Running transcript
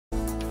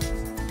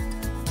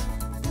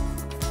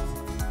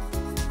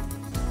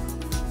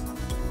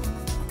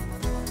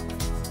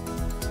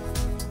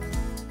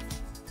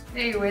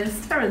Hey,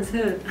 where's Terence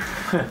Hill?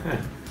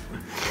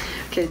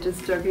 Okay,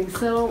 just joking.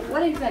 So,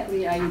 what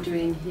exactly are you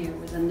doing here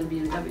within the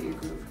BMW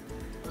Group?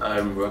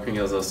 I'm working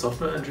as a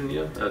software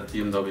engineer at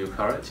BMW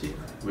Car IT.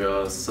 We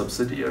are a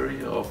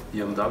subsidiary of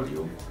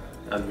BMW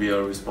and we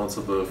are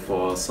responsible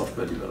for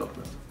software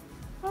development.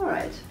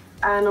 Alright.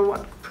 And on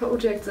what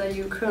projects are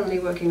you currently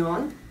working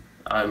on?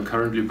 I'm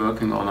currently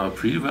working on a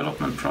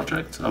pre-development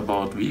project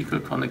about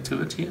vehicle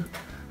connectivity.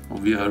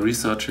 We are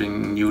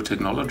researching new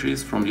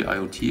technologies from the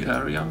IoT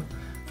area,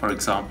 for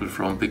example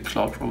from big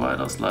cloud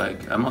providers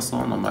like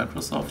Amazon or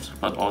Microsoft,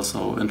 but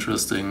also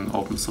interesting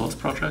open source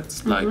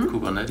projects like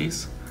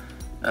Kubernetes.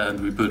 And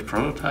we build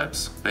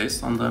prototypes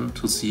based on them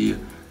to see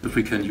if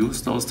we can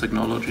use those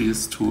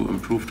technologies to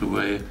improve the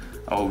way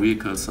our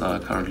vehicles are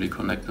currently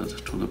connected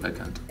to the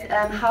backend.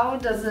 And how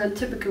does a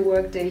typical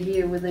workday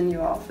here within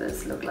your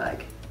office look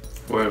like?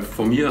 Well,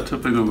 for me a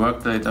typical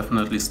workday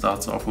definitely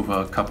starts off with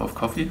a cup of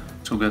coffee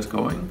to get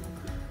going.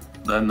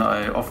 Then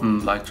I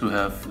often like to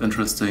have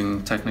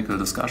interesting technical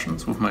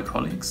discussions with my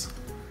colleagues.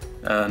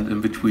 And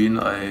in between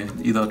I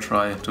either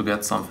try to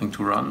get something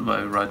to run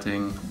by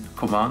writing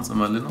commands in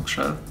my Linux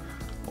shell,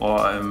 or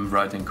I'm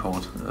writing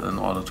code in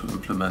order to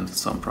implement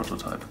some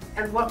prototype.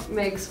 And what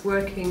makes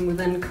working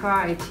within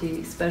Car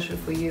IT special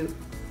for you?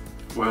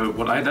 Well,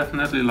 what I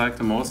definitely like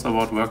the most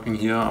about working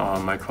here are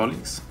my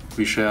colleagues.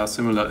 We share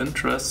similar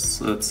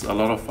interests. It's a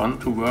lot of fun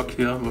to work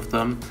here with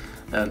them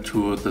and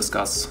to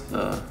discuss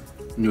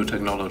new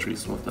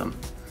technologies with them.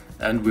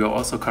 And we are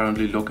also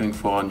currently looking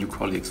for new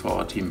colleagues for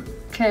our team.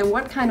 Okay,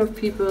 what kind of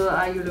people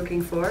are you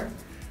looking for?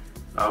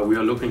 We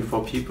are looking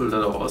for people that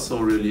are also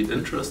really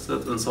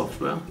interested in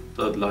software,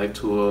 that like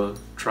to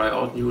try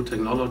out new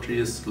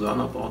technologies, learn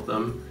about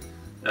them,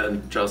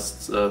 and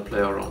just play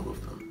around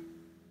with them.